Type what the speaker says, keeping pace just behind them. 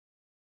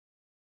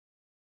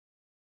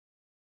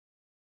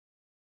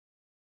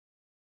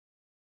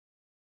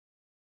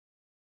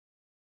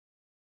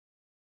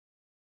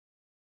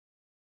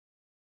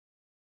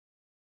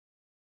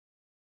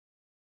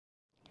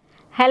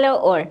Hello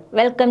all,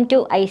 welcome to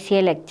ICA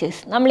lectures.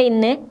 നമ്മൾ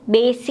ഇന്ന്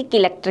basic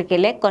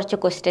ഇലക്ട്രിക്കലിലെ കുറച്ച്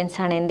ക്വസ്റ്റ്യൻസ്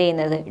ആണ് എന്ത്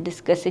ചെയ്യുന്നത്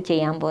ഡിസ്കസ്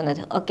ചെയ്യാൻ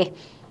പോകുന്നത്. Okay,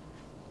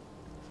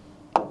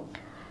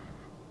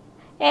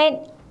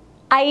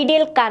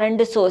 ideal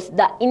current source,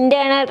 the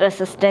internal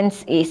resistance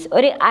is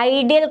ഒരു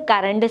ഐഡിയൽ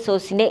കറണ്ട്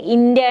സോഴ്സിൻ്റെ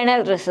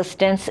ഇൻറ്റേർണൽ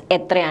റെസിസ്റ്റൻസ്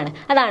എത്രയാണ്?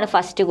 അതാണ്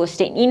first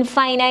question.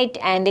 Infinite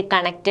and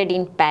connected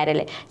in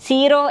parallel,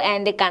 zero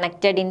and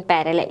connected in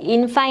parallel,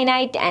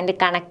 infinite and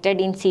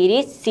connected in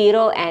series,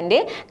 zero and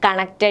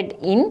connected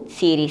in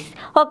series.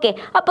 Okay,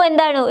 അപ്പോൾ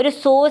എന്താണ് ഒരു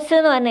source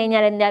എന്ന് പറഞ്ഞു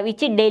കഴിഞ്ഞാൽ എന്താ?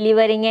 വിച്ച്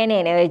ഡെലിവറിങ് ആൻ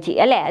എനർജി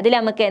അല്ലേ? അതിൽ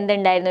നമുക്ക്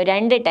എന്തുണ്ടായിരുന്നു?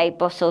 രണ്ട്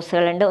ടൈപ്പ് ഓഫ്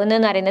സോഴ്സുകളുണ്ട്.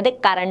 ഒന്നെന്ന് പറയുന്നത്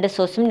കറണ്ട്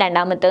സോഴ്സും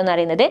രണ്ടാമത്തേന്ന്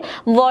പറയുന്നത്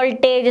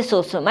വോൾട്ടേജ്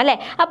സോഴ്സും അല്ലേ?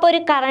 അപ്പോൾ ഒരു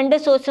കറണ്ട്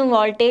സോഴ്സും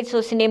വോൾട്ടേജ്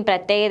സോഴ്സിൻ്റെയും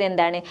പ്രത്യേകത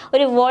എന്താണ്?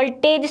 ഒരു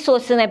വോൾട്ടേജ്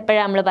സോഴ്സ് എന്ന്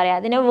എപ്പോഴാണ് നമ്മൾ പറയുക?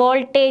 അതിന്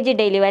വോൾട്ടേജ്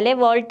ഡെലിവർ അല്ലെ,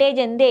 വോൾട്ടേജ്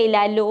എന്ത് ചെയ്യില്ല,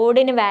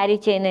 ലോഡിന് വാരി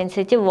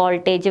ചെയ്യുന്നതനുസരിച്ച്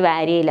വോൾട്ടേജ്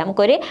വാരി ചെയ്യില്ല.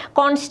 നമുക്കൊരു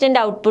കോൺസ്റ്റൻ്റ്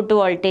ഔട്ട്പുട്ട്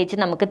വോൾട്ടേജ്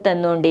നമുക്ക്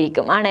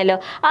തന്നുകൊണ്ടിരിക്കും ആണല്ലോ.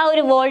 ആ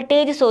ഒരു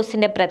വോൾട്ടേജ്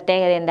സോഴ്സിൻ്റെ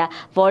പ്രത്യേകത എന്താ?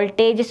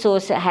 Voltage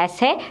source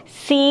has A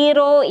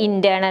zero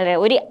internal.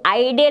 ഒരു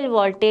ഐഡിയൽ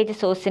വോൾട്ടേജ്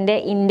സോഴ്സിൻ്റെ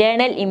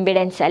ഇൻറ്റേർണൽ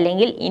ഇമ്പിഡൻസ്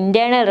അല്ലെങ്കിൽ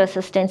ഇൻറ്റേർണൽ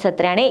റെസിസ്റ്റൻസ്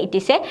എത്രയാണ്?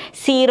 ഇറ്റ് ഈസ് എ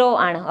സീറോ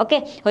ആണ്. ഓക്കെ,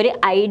 ഒരു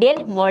ideal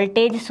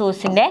voltage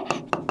സോഴ്സിൻ്റെ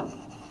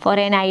four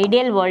N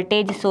ideal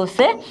voltage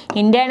source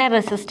internal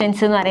resistance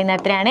എന്ന് പറയുന്നത്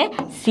എത്രയാണ്?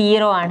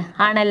 സീറോ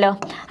ആണല്ലോ.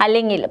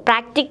 അല്ലെങ്കിൽ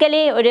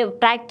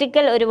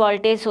പ്രാക്ടിക്കൽ ഒരു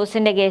വോൾട്ടേജ്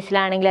സോഴ്സിൻ്റെ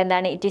കേസിലാണെങ്കിൽ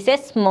എന്താണ്? ഇറ്റ് ഈസ് എ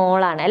സ്മോൾ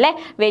ആണ് അല്ലേ,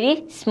 വെരി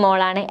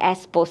സ്മോൾ ആണ്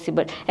ആസ്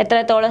പോസിബിൾ.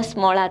 എത്രത്തോളം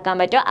സ്മോൾ ആക്കാൻ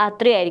പറ്റുമോ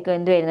അത്രയായിരിക്കും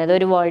എന്ത് വരുന്നത്?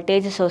 ഒരു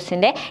വോൾട്ടേജ്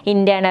സോഴ്സിൻ്റെ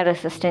ഇൻറ്റേർണൽ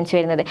റെസിസ്റ്റൻസ്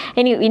വരുന്നത്.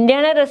 ഇനി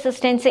ഇൻറ്റേർണൽ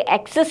റെസിസ്റ്റൻസ്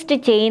എക്സിസ്റ്റ്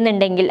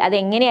ചെയ്യുന്നുണ്ടെങ്കിൽ അത്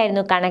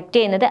എങ്ങനെയായിരുന്നു കണക്ട്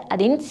ചെയ്യുന്നത്?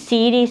 അതിൻ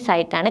സീരീസ്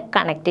ആയിട്ടാണ്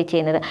കണക്ട്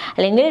ചെയ്യുന്നത്,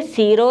 അല്ലെങ്കിൽ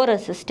സീറോ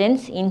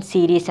റെസിസ്റ്റൻസ് ഇൻ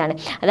സീരീസ് ആണ്.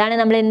 അതാണ്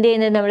നമ്മൾ എന്ത്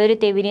ചെയ്യുന്നത്? നമ്മളൊരു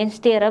തെവനിയൻസ്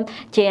തിയറം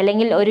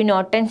അല്ലെങ്കിൽ ഒരു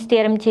നോർട്ടൺസ്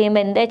തിയറം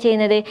ചെയ്യുമ്പോൾ എന്താ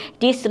ചെയ്യുന്നത്?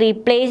 It is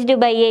replaced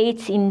by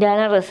it's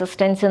internal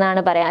resistance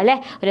എന്നാണ് പറയാം അല്ലേ?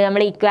 ഒരു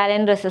നമ്മൾ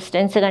ഇക്വാലൻ്റ്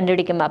റെസിസ്റ്റൻസ്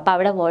കണ്ടുപിടിക്കുമ്പോൾ അപ്പോൾ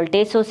അവിടെ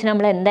വോൾട്ടേജ് സോഴ്സ്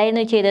നമ്മൾ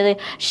എന്തായിരുന്നു ചെയ്തത്?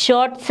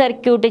 ഷോർട്ട്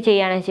സർക്യൂട്ട്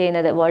ചെയ്യുകയാണ്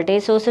ചെയ്യുന്നത്.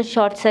 വോൾട്ടേജ് സോഴ്സ്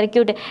ഷോർട്ട്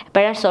സർക്യൂട്ട്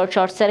എപ്പോഴാണ്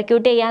ഷോർട്ട്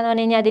സർക്യൂട്ട് ചെയ്യാന്ന്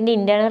പറഞ്ഞു കഴിഞ്ഞാൽ അതിൻ്റെ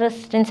ഇൻറ്റേർണൽ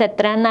റെസിസ്റ്റൻസ്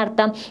എത്രയാണെന്ന്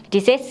അർത്ഥം?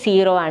 ഇറ്റ് ഈസ് എ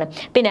സീറോ ആണ്.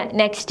 പിന്നെ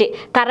നെക്സ്റ്റ്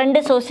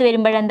കറണ്ട് സോഴ്സ്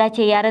വരുമ്പോഴെന്താ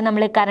ചെയ്യാറ്?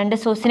 നമ്മൾ കറണ്ട്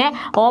സോഴ്സിനെ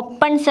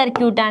ഓപ്പൺ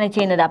സർക്യൂട്ടാണ്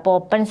ചെയ്യുന്നത്. അപ്പോൾ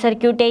ഓപ്പൺ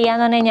സർക്യൂട്ട്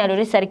ചെയ്യാന്ന് പറഞ്ഞു കഴിഞ്ഞാൽ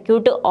ഒരു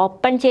സർക്യൂട്ട്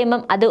ഓപ്പൺ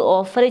ചെയ്യുമ്പം അത്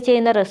ഓഫർ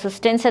ചെയ്യുന്ന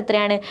റെസിസ്റ്റൻസ്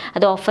എത്രയാണ്?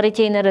 അത് ഓഫർ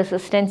ചെയ്യുന്ന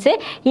റെസിസ്റ്റൻസ്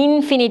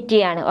ഇൻഫിനിറ്റി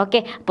ആണ്. ഓക്കെ,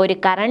 അപ്പോൾ ഒരു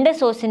കറണ്ട്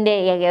സോഴ്സിൻ്റെ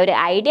ഒരു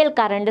ഐഡിയൽ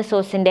കറണ്ട്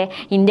സോഴ്സിൻ്റെ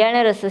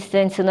ഇൻറ്റേർണൽ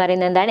റെസിസ്റ്റൻസ് എന്ന്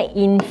പറയുന്നത് എന്താണ്?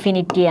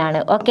 ഇൻഫിനിറ്റി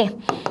ആണ്. ഓക്കെ,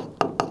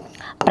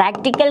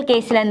 പ്രാക്ടിക്കൽ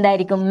കേസിൽ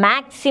എന്തായിരിക്കും?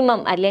 മാക്സിമം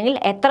അല്ലെങ്കിൽ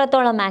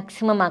എത്രത്തോളം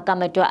മാക്സിമം ആക്കാൻ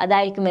പറ്റുമോ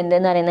അതായിരിക്കും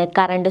എന്തെന്ന് പറയുന്നത്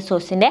കറണ്ട്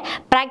സോഴ്സിൻ്റെ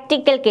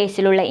പ്രാക്ടിക്കൽ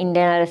കേസിലുള്ള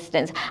ഇൻറ്റേർണൽ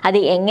റെസിസ്റ്റൻസ്. അത്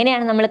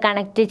എങ്ങനെയാണ് നമ്മൾ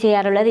കണക്ട്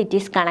ചെയ്യാറുള്ളത്? It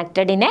is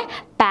connected in A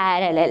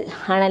parallel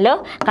ആണല്ലോ,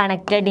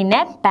 connected in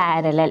A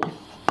parallel.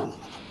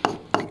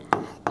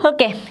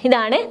 Okay,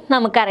 ഇതാണ്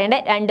നമുക്കറിയേണ്ട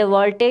രണ്ട്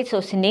വോൾട്ടേജ്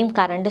സോഴ്സിൻ്റെയും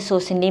കറണ്ട്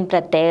സോഴ്സിൻ്റെയും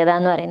പ്രത്യേകത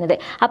എന്ന് പറയുന്നത്.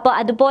 അപ്പോൾ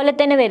അതുപോലെ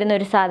തന്നെ വരുന്ന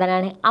ഒരു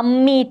സാധനമാണ്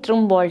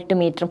അമ്മീറ്ററും വോൾട്ട്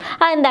മീറ്ററും.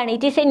 അതെന്താണ്?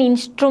 ഇറ്റ് ഈസ് എൻ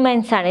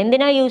ഇൻസ്ട്രുമെൻറ്റ്സ് ആണ്.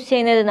 എന്തിനാണ് യൂസ്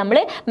ചെയ്യുന്നത്? നമ്മൾ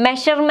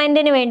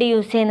മെഷർമെൻറ്റിന് വേണ്ടി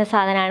യൂസ് ചെയ്യുന്ന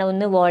സാധനമാണ്.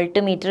 ഒന്ന്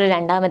വോൾട്ട് മീറ്റർ,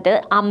 രണ്ടാമത്തേത്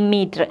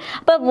അമ്മീറ്റർ.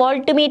 അപ്പോൾ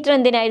വോൾട്ട് മീറ്റർ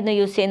എന്തിനായിരുന്നു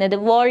യൂസ് ചെയ്യുന്നത്?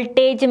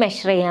 വോൾട്ടേജ്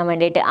മെഷർ ചെയ്യാൻ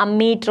വേണ്ടിയിട്ട്.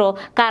 അമ്മീറ്ററോ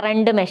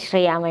കറണ്ട് മെഷർ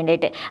ചെയ്യാൻ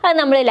വേണ്ടിയിട്ട്. അത്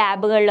നമ്മൾ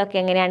ലാബുകളിലൊക്കെ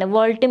എങ്ങനെയാണ്?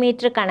 വോൾട്ട്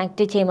മീറ്റർ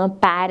കണക്ട് ചെയ്യുമ്പോൾ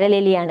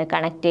പാരലലിയാണ്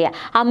കണക്ട്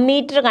ചെയ്യുക.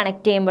 അമ്മീറ്റർ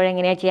കണക്ട് ചെയ്യുമ്പോൾ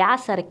എങ്ങനെയാണ്? ആ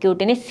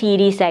സർക്യൂട്ടിന്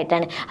സീരീസ്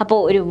ആയിട്ടാണ്. അപ്പോൾ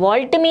ഒരു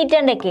വോൾട്ട്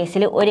മീറ്ററിൻ്റെ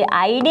കേസിൽ ഒരു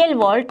ഐഡിയൽ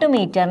വോൾട്ട്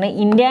മീറ്ററിന്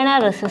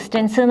ഇൻറ്റേർണൽ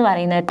റെസിസ്റ്റൻസ് എന്ന്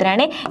പറയുന്നത്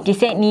എത്രയാണ്? ഇറ്റ്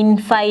ഈസ് എ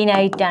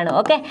ഇൻഫൈനൈറ്റ് ആണ്.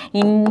 ഓക്കെ,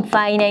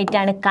 ഇൻഫൈനൈറ്റ്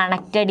ആണ്,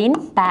 കണക്റ്റഡ് ഇൻ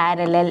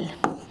പാരലൽ.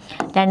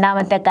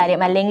 രണ്ടാമത്തെ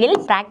കാര്യം. അല്ലെങ്കിൽ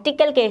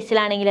പ്രാക്ടിക്കൽ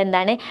കേസിലാണെങ്കിൽ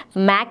എന്താണ്?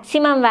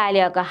 മാക്സിമം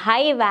വാല്യൂ ഒക്കെ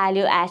ഹൈ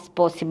വാല്യൂ ആസ്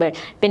പോസിബിൾ.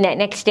 പിന്നെ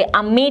നെക്സ്റ്റ്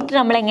അമ്മീറ്റർ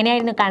നമ്മൾ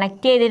എങ്ങനെയായിരുന്നു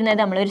കണക്ട് ചെയ്തിരുന്നത്?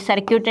 നമ്മളൊരു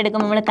സർക്യൂട്ട്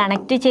എടുക്കുമ്പോൾ നമ്മൾ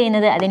കണക്ട്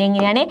ചെയ്യുന്നത്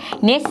അതിനെങ്ങനെയാണ്?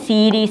 ഇനി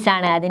സീരീസ്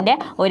ആണ്. അതിൻ്റെ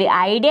ഒരു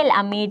ഐഡിയൽ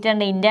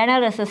അമ്മീറ്ററിൻ്റെ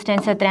ഇൻറ്റേർണൽ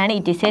റെസിസ്റ്റൻസ് എത്രയാണ്?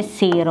 It is A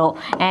zero.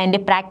 And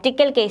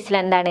practical കേസിൽ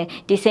എന്താണ്?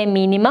 It is A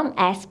minimum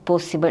as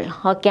possible.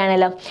 Okay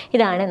ആണല്ലോ,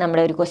 ഇതാണ്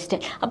നമ്മുടെ ഒരു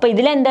ക്വസ്റ്റ്യൻ. അപ്പോൾ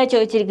ഇതിലെന്താ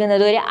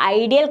ചോദിച്ചിരിക്കുന്നത്? ഒരു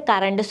ഐഡിയൽ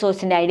കറണ്ട്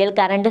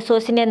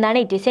സോഴ്സിൻ്റെ എന്താണ്?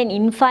 It is N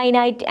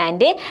infinite and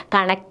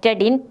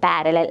connected in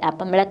parallel.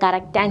 അപ്പം നമ്മുടെ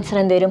കറക്റ്റ് ആൻസർ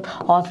എന്ത് വരും?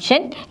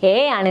 ഓപ്ഷൻ എ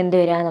ആണ് എന്ത്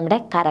വരിക? നമ്മുടെ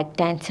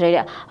കറക്റ്റ് ആൻസർ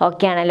വരിക.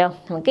 ഓക്കെ ആണല്ലോ,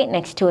 നമുക്ക്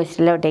നെക്സ്റ്റ്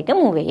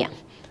ക്വസ്റ്റ്യനിലോട്ടേക്ക് മൂവ് ചെയ്യാം.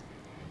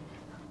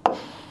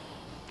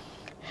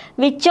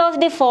 Which of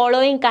the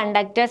following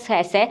conductors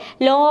has A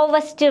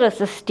lowest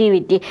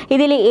resistivity?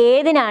 ഇതിൽ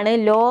ഏതിനാണ്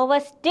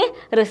ലോവസ്റ്റ്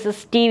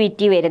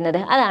റെസിസ്റ്റിവിറ്റി വരുന്നത്?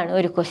 അതാണ്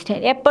ഒരു ക്വസ്റ്റ്യൻ.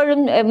 എപ്പോഴും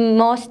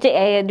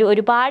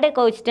ഒരുപാട്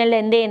ക്വസ്റ്റ്യനിൽ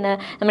എന്ത് ചെയ്യുന്നത്?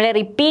 നമ്മൾ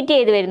റിപ്പീറ്റ്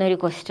ചെയ്ത് വരുന്ന ഒരു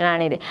ക്വസ്റ്റ്യൻ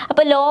ആണിത്.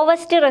 അപ്പോൾ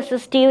ലോവസ്റ്റ്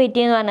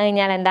റെസിസ്റ്റിവിറ്റി എന്ന് പറഞ്ഞു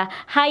കഴിഞ്ഞാൽ എന്താ?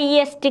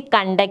 Highest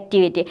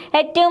conductivity.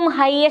 ഏറ്റവും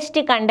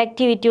ഹയസ്റ്റ്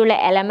കണ്ടക്ടിവിറ്റി ഉള്ള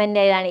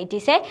എലമെൻ്റ് ഏതാണ്? ഇറ്റ്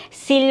ഈസ് എ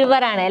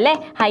സിൽവർ ആണ് അല്ലേ?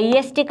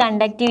 ഹയസ്റ്റ്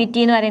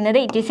കണ്ടക്ടിവിറ്റി എന്ന്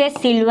പറയുന്നത് ഇറ്റ് ഈസ് എ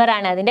സിൽവർ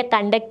ആണ്. അതിൻ്റെ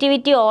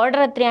കണ്ടക്ടിവിറ്റി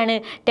ഓർഡർ എത്രയാണ്?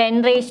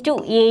 10⁸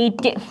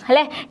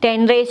 അല്ലേ?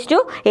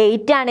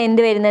 10⁸ ആണ്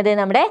എന്ത് വരുന്നത്?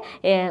 നമ്മുടെ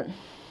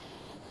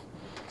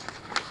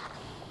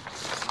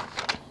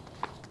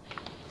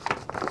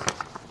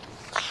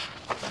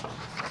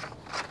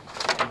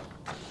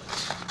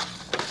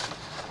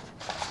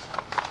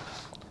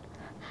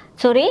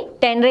സോറി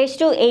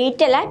 10⁸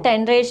 അല്ല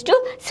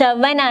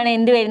 10⁷ ആണ്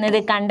എന്ത് വരുന്നത്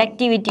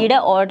കണ്ടക്ടിവിറ്റിയുടെ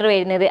ഓർഡർ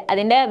വരുന്നത്.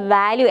 അതിൻ്റെ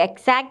വാല്യൂ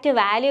എക്സാക്റ്റ്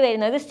വാല്യൂ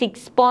വരുന്നത്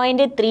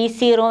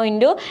 6.30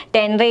 ×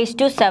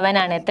 10⁷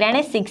 ആണ്.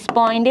 എത്രയാണ്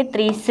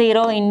 6.30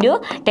 ×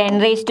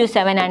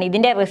 10⁷ ആണ്.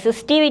 ഇതിൻ്റെ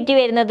റെസിസ്റ്റിവിറ്റി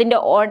വരുന്നതിൻ്റെ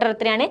ഓർഡർ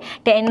എത്രയാണ്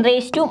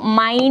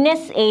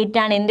 10⁻⁻8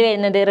 ആണ് എന്ത്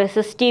വരുന്നത്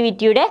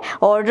റെസിസ്റ്റിവിറ്റിയുടെ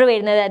ഓർഡർ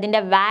വരുന്നത്.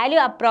 അതിൻ്റെ വാല്യൂ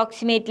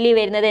അപ്രോക്സിമേറ്റ്ലി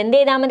വരുന്നത് എന്ത്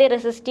ചെയ്താൽ മതി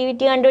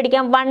റെസിസ്റ്റിവിറ്റി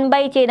കണ്ടുപിടിക്കാൻ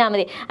 1/, ചെയ്താൽ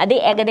മതി. അത്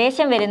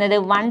ഏകദേശം വരുന്നത്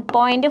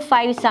 1.5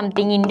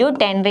 സംതിങ് ×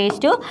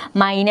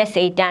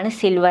 10⁻⁸ ആണ്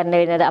സിൽവറിൻ്റെ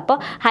വരുന്നത്. അപ്പോൾ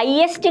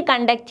ഹയസ്റ്റ്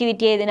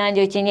കണ്ടക്ടിവിറ്റി ഏതിനാന്ന്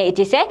ചോദിച്ചു കഴിഞ്ഞാൽ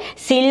ഇറ്റ് ഈസ് എ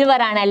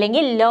സിൽവർ ആണ്,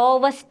 അല്ലെങ്കിൽ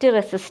ലോവസ്റ്റ്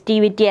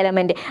റെസിസ്റ്റിവിറ്റി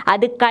എലമെൻറ്റ്.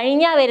 അത്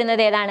കഴിഞ്ഞാൽ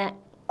വരുന്നത് ഏതാണ്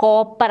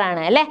കോപ്പർ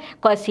ആണ് അല്ലേ.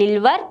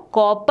 സിൽവർ,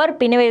 കോപ്പർ,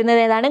 പിന്നെ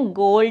വരുന്നത് ഏതാണ്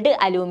ഗോൾഡ്,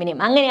 അലൂമിനിയം.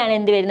 അങ്ങനെയാണ്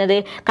എന്ത് വരുന്നത്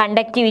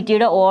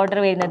കണ്ടക്ടിവിറ്റിയുടെ ഓർഡർ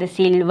വരുന്നത്.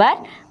 സിൽവർ,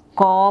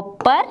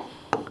 കോപ്പർ,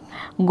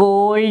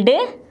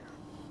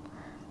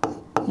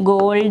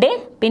 ഗോൾഡ്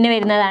പിന്നെ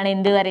വരുന്നതാണ്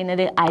എന്ത്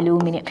പറയുന്നത്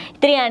അലൂമിനിയം.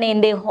 ഇത്രയാണ്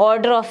എന്ത്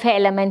ഓർഡർ ഓഫ്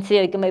എലമെൻറ്റ്സ്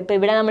ചോദിക്കുമ്പോൾ. ഇപ്പോൾ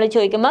ഇവിടെ നമ്മൾ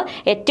ചോദിക്കുമ്പോൾ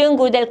ഏറ്റവും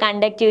കൂടുതൽ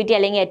കണ്ടക്ടിവിറ്റി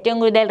അല്ലെങ്കിൽ ഏറ്റവും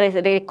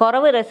കൂടുതൽ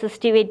കുറവ്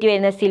റെസിസ്റ്റിവിറ്റി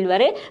വരുന്ന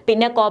സിൽവർ,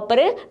 പിന്നെ കോപ്പർ,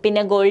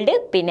 പിന്നെ ഗോൾഡ്,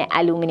 പിന്നെ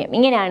അലൂമിനിയം.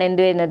 ഇങ്ങനെയാണ്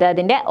എന്ത് വരുന്നത്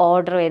അതിൻ്റെ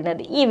ഓർഡർ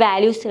വരുന്നത്. ഈ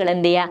വാല്യൂസുകൾ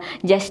എന്ത്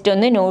ചെയ്യുക ജസ്റ്റ്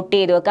ഒന്ന് നോട്ട്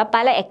ചെയ്ത് വെക്കുക.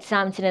 പല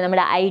എക്സാംസിന്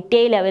നമ്മുടെ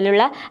ITI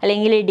ലെവലുള്ള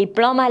അല്ലെങ്കിൽ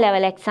ഡിപ്ലോമ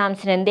ലെവൽ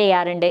എക്സാംസിന് എന്ത്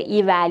ചെയ്യാറുണ്ട് ഈ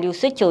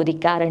വാല്യൂസ്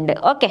ചോദിക്കാറുണ്ട്.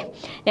 ഓക്കെ,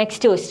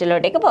 നെക്സ്റ്റ്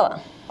ക്വസ്റ്റ്യനിലോട്ടേക്ക് പോവാം.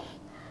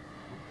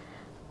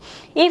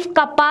 If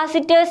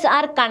capacitors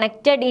are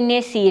connected in a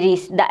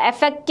series, the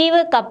effective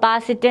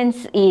capacitance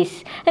is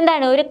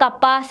എന്താണ് ഒരു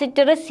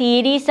കപ്പാസിറ്റർ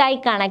സീരീസ് ആയി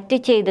കണക്ട്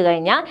ചെയ്ത്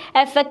കഴിഞ്ഞാൽ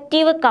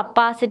എഫക്റ്റീവ്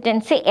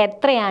കപ്പാസിറ്റൻസ്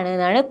എത്രയാണ്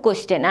എന്നാണ്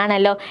ക്വസ്റ്റ്യൻ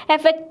ആണല്ലോ.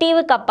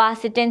 എഫക്റ്റീവ്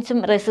കപ്പാസിറ്റൻസും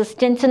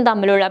റെസിസ്റ്റൻസും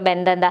തമ്മിലുള്ള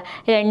ബന്ധം എന്താ?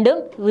 രണ്ടും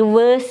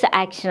റിവേഴ്സ്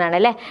ആക്ഷൻ ആണ്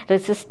അല്ലേ.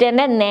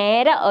 റെസിസ്റ്ററിൻ്റെ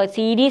നേരെ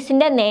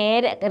സീരീസിൻ്റെ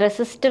നേരെ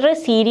റെസിസ്റ്റർ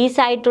സീരീസ്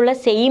ആയിട്ടുള്ള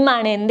സെയിം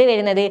ആണ് എന്ത്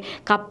വരുന്നത്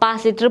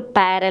കപ്പാസിറ്റർ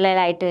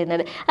പാരലലായിട്ട്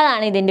വരുന്നത്.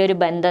 അതാണ് ഇതിൻ്റെ ഒരു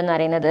ബന്ധം എന്ന്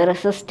പറയുന്നത്.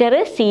 റെസിസ്റ്റർ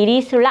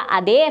സീരീസുള്ള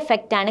അതേ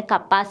എഫക്റ്റ് ആണ്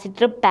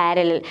കപ്പാസിറ്റർ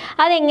പാരലൽ.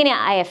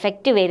 അതെങ്ങനെയാണ് ആ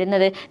എഫക്റ്റ്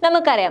വരുന്നത്?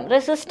 നമുക്കറിയാം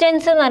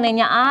റെസിസ്റ്റൻസ് എന്ന് പറഞ്ഞു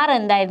കഴിഞ്ഞാൽ R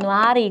എന്തായിരുന്നു?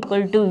 R =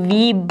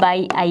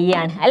 V/I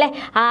ആണ് അല്ലേ.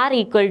 R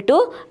 =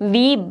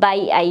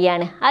 V/I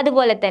ആണ്.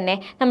 അതുപോലെ തന്നെ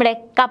നമ്മുടെ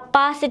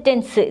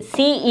കപ്പാസിറ്റൻസ് C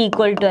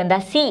 = എന്താ?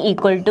 C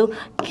 =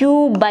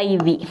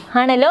 Q/V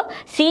ആണല്ലോ.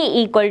 C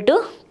 =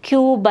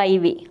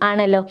 Q/V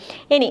ആണല്ലോ.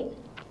 ഇനി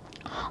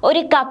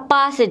ഒരു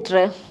കപ്പാസിറ്റർ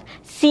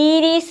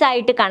സീരീസ്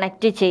ആയിട്ട്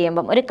കണക്ട്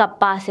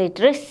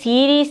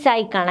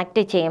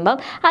ചെയ്യുമ്പം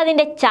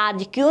അതിൻ്റെ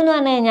ചാർജ് Q എന്ന്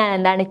പറഞ്ഞു കഴിഞ്ഞാൽ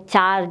എന്താണ്?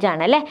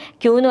 ചാർജാണ് അല്ലേ.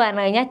 Q എന്ന്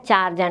പറഞ്ഞു കഴിഞ്ഞാൽ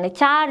ചാർജാണ്.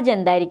 ചാർജ്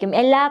എന്തായിരിക്കും?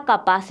 എല്ലാ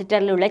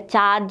കപ്പാസിറ്ററിലുള്ള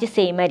ചാർജ്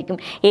സെയിം ആയിരിക്കും.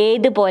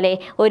 ഏതുപോലെ?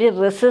 ഒരു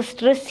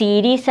റെസിസ്റ്റർ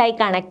സീരീസ് ആയി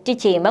കണക്ട്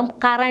ചെയ്യുമ്പം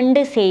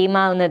കറണ്ട് സെയിം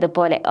ആവുന്നത്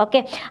പോലെ.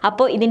 ഓക്കെ,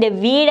 അപ്പോൾ ഇതിൻ്റെ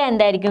വീട്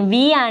എന്തായിരിക്കും?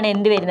 V ആണ്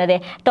എന്ത് വരുന്നത്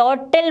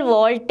ടോട്ടൽ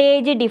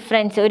വോൾട്ടേജ്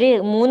ഡിഫറൻസ്. ഒരു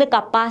 3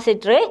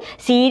 കപ്പാസിറ്റർ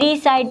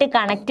സീരീസ് ആയിട്ട്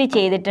കണക്ട്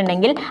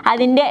ചെയ്തിട്ടുണ്ടെങ്കിൽ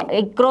അതിൻ്റെ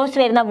ക്രോസ്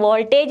വരുന്ന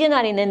വോൾട്ടേജ് എന്ന്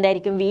പറയുന്നത്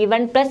എന്തായിരിക്കും?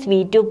 V1 +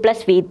 V2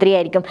 + V3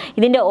 ആയിരിക്കും.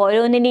 ഇതിൻ്റെ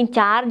ഓരോന്നിൻ്റെയും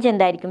ചാർജ്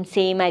എന്തായിരിക്കും?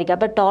 സെയിം ആയിരിക്കും.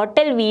 അപ്പോൾ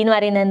ടോട്ടൽ V എന്ന്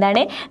പറയുന്നത്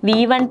എന്താണ്?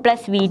 V1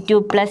 + V2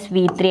 +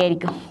 V3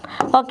 ആയിരിക്കും.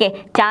 ഓക്കെ,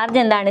 ചാർജ്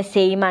എന്താണ്?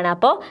 സെയിം ആണ്.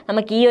 അപ്പോൾ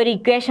നമുക്ക് ഈ ഒരു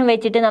ഇക്വേഷൻ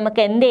വെച്ചിട്ട്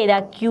നമുക്ക് എന്ത്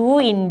ചെയ്താൽ Q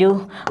 ×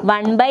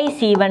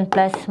 1/C1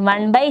 +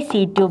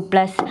 1/C2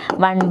 +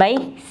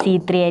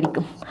 1/C3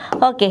 ആയിരിക്കും.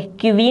 ഓക്കെ,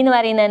 V എന്ന്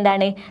പറയുന്നത്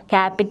എന്താണ്?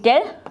 Capital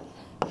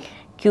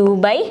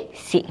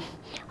Q/C.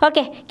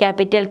 Okay,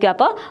 capital Q.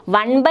 അപ്പോൾ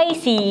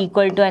 1/C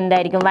 =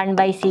 എന്തായിരിക്കും?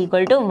 1/C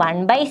 =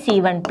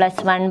 1/C1 +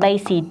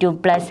 1/C2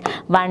 +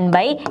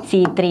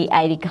 1/C3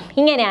 ആയിരിക്കും.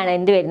 ഇങ്ങനെയാണ്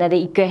എന്ത് വരുന്നത്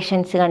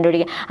ഇക്വേഷൻസ്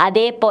കണ്ടുപിടിക്കുക.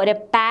 അതേപോലെ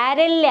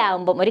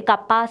പാരലലാകുമ്പം ഒരു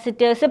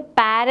കപ്പാസിറ്റേഴ്സ്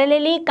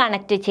പാരലലി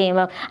കണക്ട്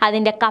ചെയ്യുമ്പോൾ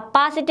അതിൻ്റെ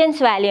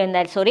കപ്പാസിറ്റൻസ് വാല്യൂ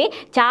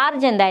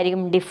ചാർജ്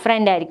എന്തായിരിക്കും?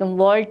 ഡിഫറെൻ്റ് ആയിരിക്കും.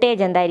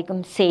 വോൾട്ടേജ് എന്തായിരിക്കും?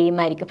 സെയിം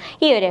ആയിരിക്കും.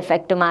 ഈ ഒരു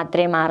എഫക്റ്റ്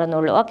മാത്രമേ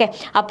മാറുന്നുള്ളൂ. ഓക്കെ,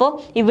 അപ്പോൾ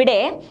ഇവിടെ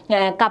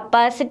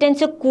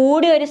കപ്പാസിറ്റൻസ്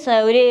കൂടിയ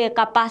ഒരു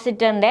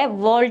കപ്പാസിറ്ററിൻ്റെ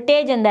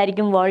വോൾട്ടേജ്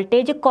എന്തായിരിക്കും?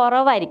 വോൾട്ടേജ്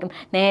കുറവായിരിക്കും.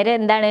 നേരെ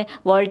എന്താണ്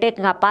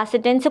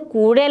കപ്പാസിറ്റൻസ്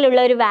കൂടുതലുള്ള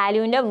ഒരു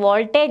വാല്യൂവിൻ്റെ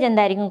വോൾട്ടേജ്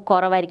എന്തായിരിക്കും?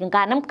 കുറവായിരിക്കും.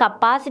 കാരണം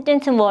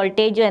കപ്പാസിറ്റൻസും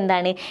വോൾട്ടേജും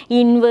എന്താണ്?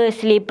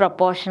 ഇൻവേഴ്സ്ലി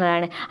പ്രൊപ്പോർഷണൽ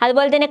ആണ്.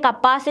 അതുപോലെ തന്നെ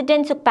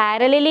കപ്പാസിറ്റൻസ്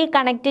പാരലലി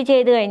കണക്ട്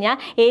ചെയ്ത് കഴിഞ്ഞാൽ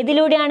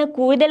ഏതിലൂടെയാണ്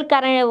കൂടുതൽ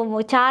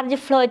ചാർജ്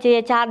ഫ്ലോ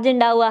ചെയ്യുക? ചാർജ്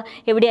ഉണ്ടാവുക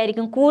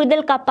എവിടെയായിരിക്കും?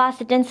 കൂടുതൽ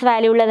കപ്പാസിറ്റൻസ്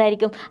വാല്യൂ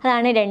ഉള്ളതായിരിക്കും.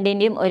 അതാണ്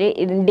രണ്ടിൻ്റെയും ഒരു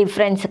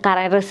ഡിഫറൻസ്.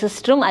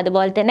 റെസിസ്റ്ററും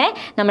അതുപോലെ തന്നെ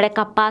നമ്മുടെ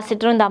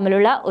കപ്പാസിറ്ററും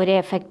തമ്മിലുള്ള ഒരു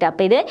എഫക്റ്റ്.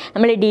 അപ്പോൾ ഇത്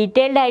നമ്മൾ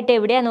ഡീറ്റെയിൽഡ് ആയിട്ട്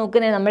എവിടെയാണ്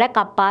നോക്കുന്നത്? നമ്മുടെ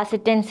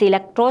കപ്പാസിറ്റൻസ്,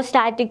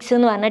 ഇലക്ട്രോസ്റ്റാറ്റിക്സ്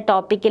എന്ന് പറഞ്ഞ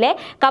ടോപ്പിക്കിലെ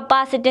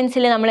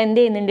കപ്പാസിറ്റൻസിൽ നമ്മൾ എന്ത്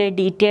ചെയ്യുന്നുണ്ട്?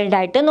 ഡീറ്റെയിൽഡ്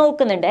ആയിട്ട്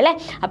നോക്കുന്നുണ്ട് അല്ലേ.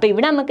 അപ്പോൾ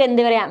ഇവിടെ നമുക്ക്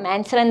എന്ത് പറയാം?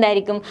 ആൻസർ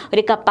എന്തായിരിക്കും?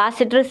 ഒരു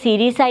കപ്പാസിറ്റർ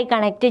സീരീസ് ആയി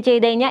കണക്ട്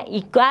ചെയ്ത് കഴിഞ്ഞാൽ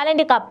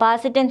ഇക്വാലൻ്റ്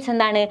കപ്പാസിറ്റൻസ്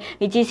എന്താണ്?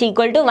 Which is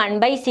equal to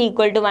 1/C =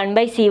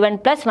 1/C1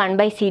 +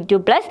 1/C2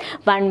 +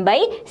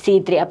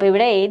 1/C3. അപ്പോൾ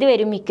ഇവിടെ ഏത്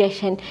വരും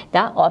ഇക്വേഷൻ? ദ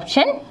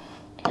ഓപ്ഷൻ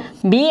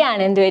B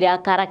ആണ് എന്ത് വരിക?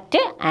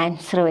 കറക്റ്റ്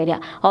ആൻസർ വരിക.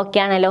 ഓക്കെ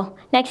ആണല്ലോ.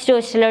 നെക്സ്റ്റ്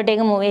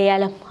ക്വസ്റ്റ്യനിലോട്ടേക്ക് മൂവ്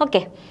ചെയ്യാലോ.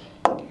 Okay,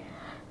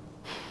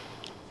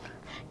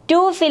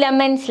 2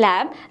 filament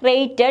slab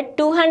rated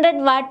 200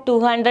 watt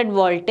 200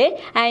 volt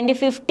and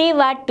 50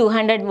 watt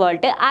 200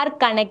 volt are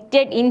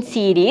connected in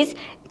series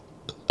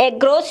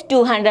across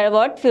 200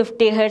 watt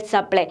 50 hertz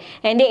supply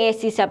and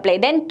AC supply,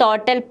 then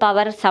total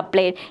power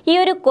supplied. ഈ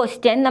ഒരു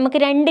question നമുക്ക്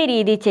രണ്ട്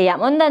രീതിയിൽ ചെയ്യാം.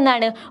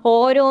 ഒന്നെന്താണ്,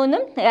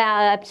 ഓരോന്നും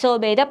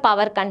അബ്സോർബ് ചെയ്ത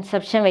പവർ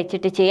കൺസപ്ഷൻ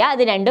വെച്ചിട്ട് ചെയ്യുക,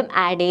 അത് രണ്ടും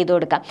ആഡ് ചെയ്ത്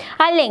കൊടുക്കാം.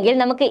 അല്ലെങ്കിൽ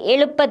നമുക്ക്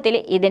എളുപ്പത്തിൽ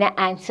ഇതിനെ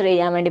ആൻസർ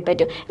ചെയ്യാൻ വേണ്ടി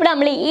പറ്റും. ഇവിടെ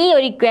നമ്മൾ ഈ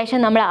ഒരു ഇക്വേഷൻ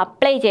നമ്മൾ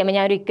അപ്ലൈ ചെയ്യുമ്പോൾ,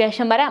 ഞാൻ ഒരു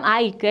ഇക്വേഷൻ പറയാം, ആ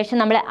ഇക്വേഷൻ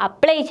നമ്മൾ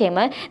അപ്ലൈ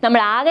ചെയ്യുമ്പോൾ നമ്മൾ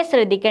ആകെ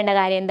ശ്രദ്ധിക്കേണ്ട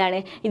കാര്യം എന്താണ്,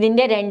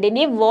 ഇതിൻ്റെ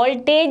രണ്ടിൻ്റെയും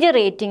വോൾട്ടേജ്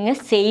റേറ്റിംഗ്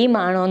സെയിം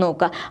ആണോ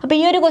നോക്കുക. അപ്പോൾ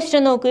ഈ ഒരു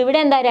ക്വസ്റ്റ്യൻ നോക്കൂ,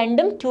 ഇവിടെ എന്താ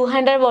രണ്ടും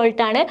 200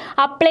 വോൾട്ടാണ്,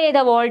 അപ്ലൈ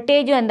ചെയ്ത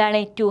വോൾട്ടേജും എന്താണ്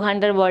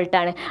 200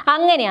 വോൾട്ടാണ്.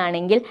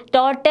 അങ്ങനെയാണെങ്കിൽ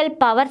ടോട്ടൽ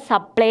പവർ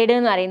സപ്ലൈഡ്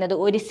എന്ന് പറയുന്നത്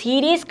ഒരു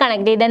സീരീസ്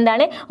കണക്ട് ചെയ്ത്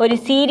എന്താണ്, ഒരു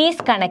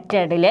സീരീസ്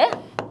കണക്റ്റഡിൽ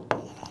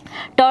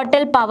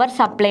ടോട്ടൽ പവർ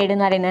സപ്ലൈഡ്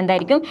എന്ന് പറയുന്നത്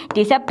എന്തായിരിക്കും,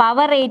 it is A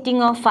power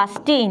rating of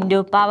first into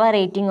power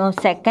rating of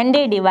second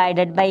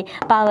divided by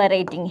power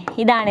rating.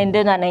 ഇതാണ്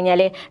എന്തെന്ന് പറഞ്ഞു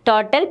കഴിഞ്ഞാൽ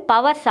ടോട്ടൽ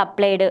പവർ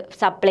സപ്ലൈ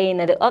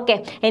ചെയ്യുന്നത്. ഓക്കെ,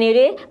 ഇനി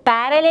ഒരു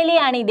പാരലലി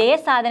ആണ് ഇതേ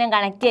സാധനം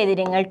കണക്ട്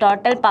ചെയ്തിരുന്നെങ്കിൽ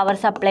ടോട്ടൽ പവർ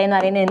സപ്ലൈ എന്ന്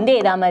പറയുന്നത് എന്ത്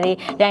ചെയ്താൽ മതി,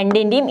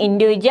 രണ്ടിൻ്റെയും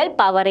ഇൻഡിവിജ്വൽ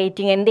പവർ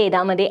റേറ്റിംഗ് എന്ത്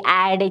ചെയ്താൽ മതി,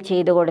 ആഡ്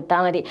ചെയ്ത്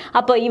കൊടുത്താൽ മതി.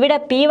 അപ്പോൾ ഇവിടെ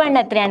P1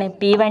 എത്രയാണ്,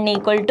 P1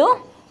 equal to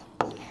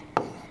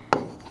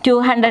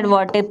 200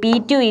 what,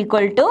 P2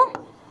 equal to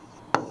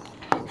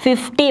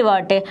 50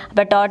 what.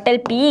 അപ്പോൾ ടോട്ടൽ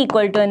P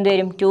ഈക്വൽ ടു എന്ത്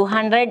വരും,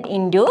 200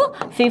 ഇൻറ്റു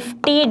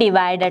 50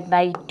 ഡിവൈഡഡ്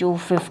ബൈ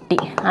 250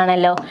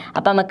 ആണല്ലോ.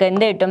 അപ്പോൾ നമുക്ക്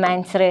എന്ത് കിട്ടും,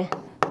 ആൻസർ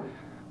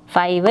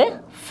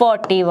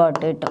 540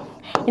 വാട്ട് കിട്ടും.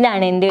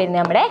 ഇതാണ് എന്ത്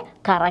വരുന്നത്, നമ്മുടെ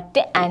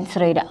കറക്റ്റ്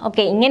ആൻസർ വരിക.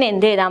 ഓക്കെ, ഇങ്ങനെ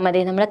എന്ത് ചെയ്താൽ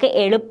മതി, നമ്മൾക്ക്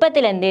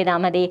എളുപ്പത്തിൽ എന്ത്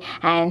ചെയ്താൽ മതി,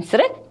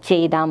 ആൻസർ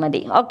ചെയ്താൽ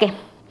മതി. ഓക്കെ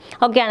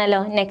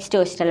ആണല്ലോ. നെക്സ്റ്റ്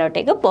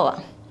ക്വസ്റ്റ്യനിലോട്ടേക്ക് പോവാം.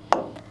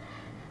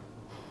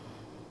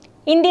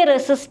 In the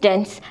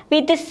resistance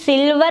with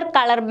silver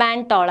color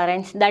band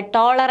tolerance, the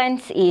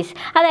tolerance is,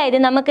 അതായത്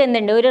നമുക്ക്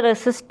എന്തുണ്ട്, ഒരു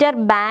റെസിസ്റ്റർ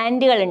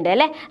ബാൻഡുകളുണ്ട്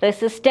അല്ലേ,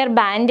 റെസിസ്റ്റർ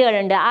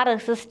ബാൻഡുകളുണ്ട്. ആ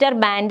റെസിസ്റ്റർ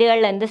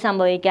ബാൻഡുകളിൽ എന്ത്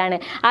സംഭവിക്കുകയാണ്,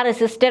 ആ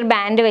റെസിസ്റ്റർ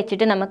ബാൻഡ്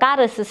വെച്ചിട്ട് നമുക്ക് ആ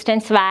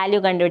റെസിസ്റ്റൻസ്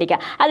വാല്യൂ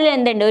കണ്ടുപിടിക്കാം.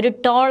 അതിലെന്തുണ്ട്, ഒരു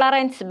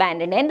ടോളറൻസ്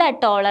ബാൻഡ് ഉണ്ട്. എന്താ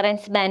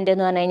ടോളറൻസ് ബാൻഡ്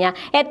എന്ന് പറഞ്ഞു കഴിഞ്ഞാൽ,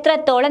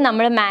 എത്രത്തോളം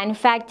നമ്മൾ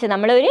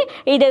നമ്മളൊരു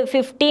ഇത്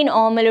 15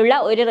 ഓമിലുള്ള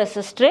ഒരു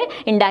റെസിസ്റ്റർ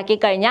ഉണ്ടാക്കി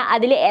കഴിഞ്ഞാൽ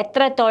അതിൽ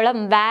എത്രത്തോളം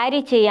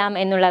വാരി ചെയ്യാം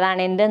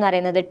എന്നുള്ളതാണ് എന്തെന്ന്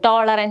പറയുന്നത്,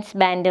 ടോളറൻസ്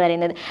ബാൻഡ് പറയുന്നത്.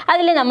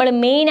 അതിൽ നമ്മൾ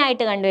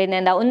മെയിനായിട്ട് കണ്ടുവരുന്നത്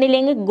എന്താ,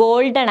 ഒന്നില്ലെങ്കിൽ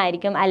ഗോൾഡൺ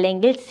ആയിരിക്കും,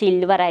 അല്ലെങ്കിൽ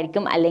സിൽവർ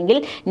ആയിരിക്കും, അല്ലെങ്കിൽ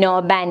നോ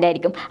ബാൻഡ്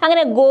ആയിരിക്കും.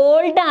 അങ്ങനെ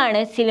ഗോൾഡാണ്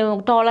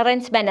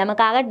ടോളറൻസ് ബാൻഡ്.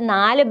 നമുക്ക് ആകെ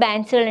 4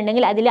 ബാൻഡ്സുകൾ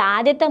ഉണ്ടെങ്കിൽ അതിൽ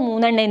ആദ്യത്തെ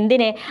 3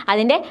 എന്തിനെ,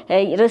 അതിൻ്റെ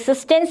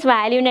റെസിസ്റ്റൻസ്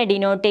വാല്യൂവിനെ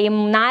ഡിനോട്ട് ചെയ്യും.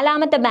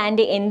 4ാമത്തെ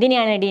ബാൻഡ്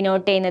എന്തിനെയാണ്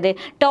ഡിനോട്ട് ചെയ്യുന്നത്,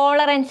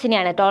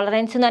 ടോളറൻസിനെയാണ്.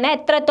 ടോളറൻസ് എന്ന് പറഞ്ഞാൽ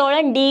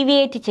എത്രത്തോളം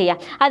ഡീവിയേറ്റ് ചെയ്യാം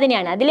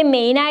അതിനെയാണ്. അതിൽ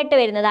മെയിനായിട്ട്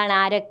വരുന്നതാണ്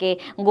ആരൊക്കെ,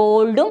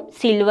 ഗോൾഡും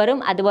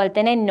സിൽവറും അതുപോലെ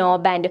തന്നെ നോ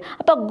ബാൻഡും.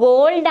 അപ്പോൾ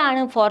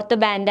ഗോൾഡാണ് 4th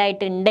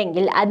ബാൻഡായിട്ട്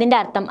ഉണ്ടെങ്കിൽ അതിൻ്റെ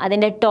അർത്ഥം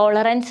അതിൻ്റെ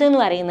ടോളറൻസ് എന്ന്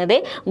പറയുന്നത്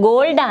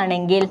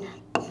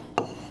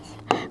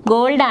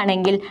ഗോൾഡ്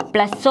ആണെങ്കിൽ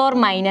പ്ലസ് ഓർ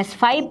മൈനസ്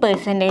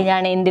 5%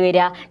 ആണ് എന്ത്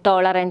വരിക,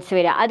 ടോളറൻസ്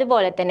വരിക.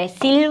 അതുപോലെ തന്നെ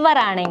സിൽവർ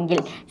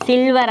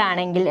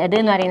ആണെങ്കിൽ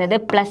അതെന്ന് പറയുന്നത്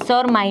പ്ലസ്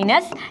ഓർ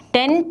മൈനസ്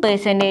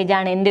 10%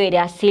 ആണ് എന്ത്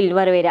വരിക,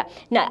 സിൽവർ വരിക.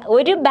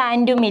 ഒരു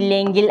ബാൻഡും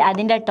ഇല്ലെങ്കിൽ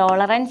അതിൻ്റെ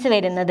ടോളറൻസ്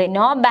വരുന്നത്,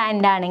 നോ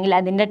ബാൻഡ് ആണെങ്കിൽ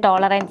അതിൻ്റെ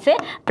ടോളറൻസ്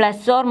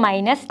പ്ലസ് ഓർ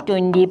മൈനസ്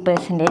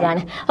 20%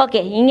 ആണ്.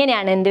 ഓക്കെ,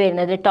 ഇങ്ങനെയാണ് എന്ത്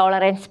വരുന്നത്,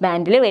 ടോളറൻസ്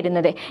ബാൻഡിൽ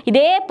വരുന്നത്.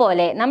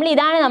 ഇതേപോലെ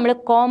ഇതാണ് നമ്മൾ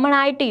കോമൺ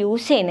ആയിട്ട്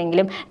യൂസ്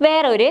ചെയ്യുന്നെങ്കിലും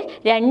വേറൊരു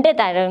 2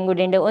 തരം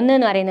കൂടി ഉണ്ട്.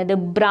 ഒന്നെന്ന് പറയുന്നത്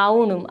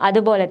ബ്രൗണും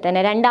അതുപോലെ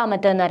തന്നെ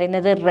രണ്ടാമത്തെന്ന്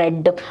പറയുന്നത്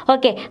റെഡും.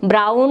 ഓക്കെ,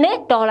 ബ്രൗണ്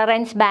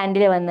ടോളറൻസ്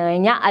ബാൻഡിൽ വന്നു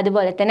കഴിഞ്ഞാൽ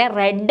അതുപോലെ തന്നെ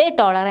റെഡ്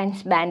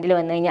ടോളറൻസ് ബാൻഡിൽ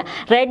വന്നു കഴിഞ്ഞാൽ,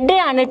 റെഡ്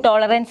ആണ്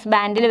ടോളറൻസ്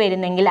ബാൻഡിൽ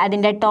വരുന്നെങ്കിൽ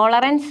അതിൻ്റെ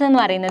ടോളറൻസ് എന്ന്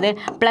പറയുന്നത്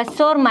പ്ലസ്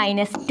ഓർ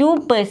മൈനസ്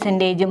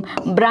 2%,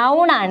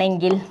 ബ്രൗൺ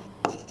ആണെങ്കിൽ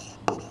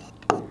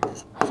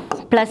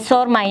പ്ലസ്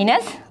ഓർ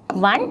മൈനസ്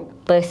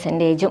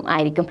 1%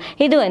 ആയിരിക്കും.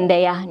 ഇതും എന്താ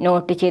ചെയ്യുക,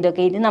 നോട്ട്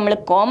ചെയ്തൊക്കെ. ഇത് നമ്മൾ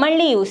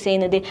കോമൺലി യൂസ്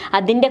ചെയ്യുന്നത്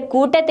അതിൻ്റെ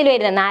കൂട്ടത്തിൽ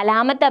വരുന്ന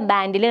 4ാമത്തെ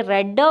ബാൻഡിൽ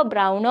റെഡോ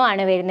ബ്രൗണോ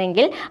ആണ്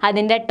വരുന്നതെങ്കിൽ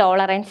അതിൻ്റെ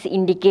ടോളറൻസ്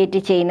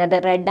ഇൻഡിക്കേറ്റ് ചെയ്യുന്നത്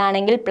റെഡ്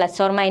ആണെങ്കിൽ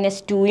പ്ലസ് ഓർ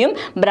മൈനസ് 2ഉം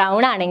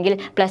ബ്രൗൺ ആണെങ്കിൽ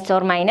പ്ലസ്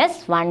ഓർ മൈനസ്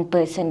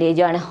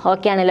 1% ആണ്.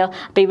 ഓക്കെ ആണല്ലോ.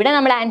 അപ്പോൾ ഇവിടെ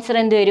നമ്മുടെ ആൻസർ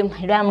എന്ത് വരും,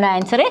 ഇവിടെ നമ്മുടെ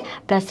ആൻസർ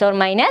പ്ലസ് ഓർ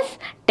മൈനസ്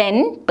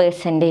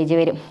 10%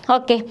 വരും.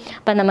 ഓക്കെ,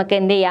 അപ്പം നമുക്ക്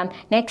എന്ത് ചെയ്യാം,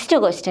 നെക്സ്റ്റ്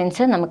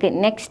ക്വസ്റ്റ്യൻസ് നമുക്ക്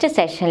നെക്സ്റ്റ്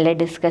സെഷനിൽ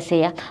ഡിസ്കസ്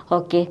ചെയ്യാം.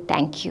 Okay,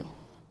 thank you.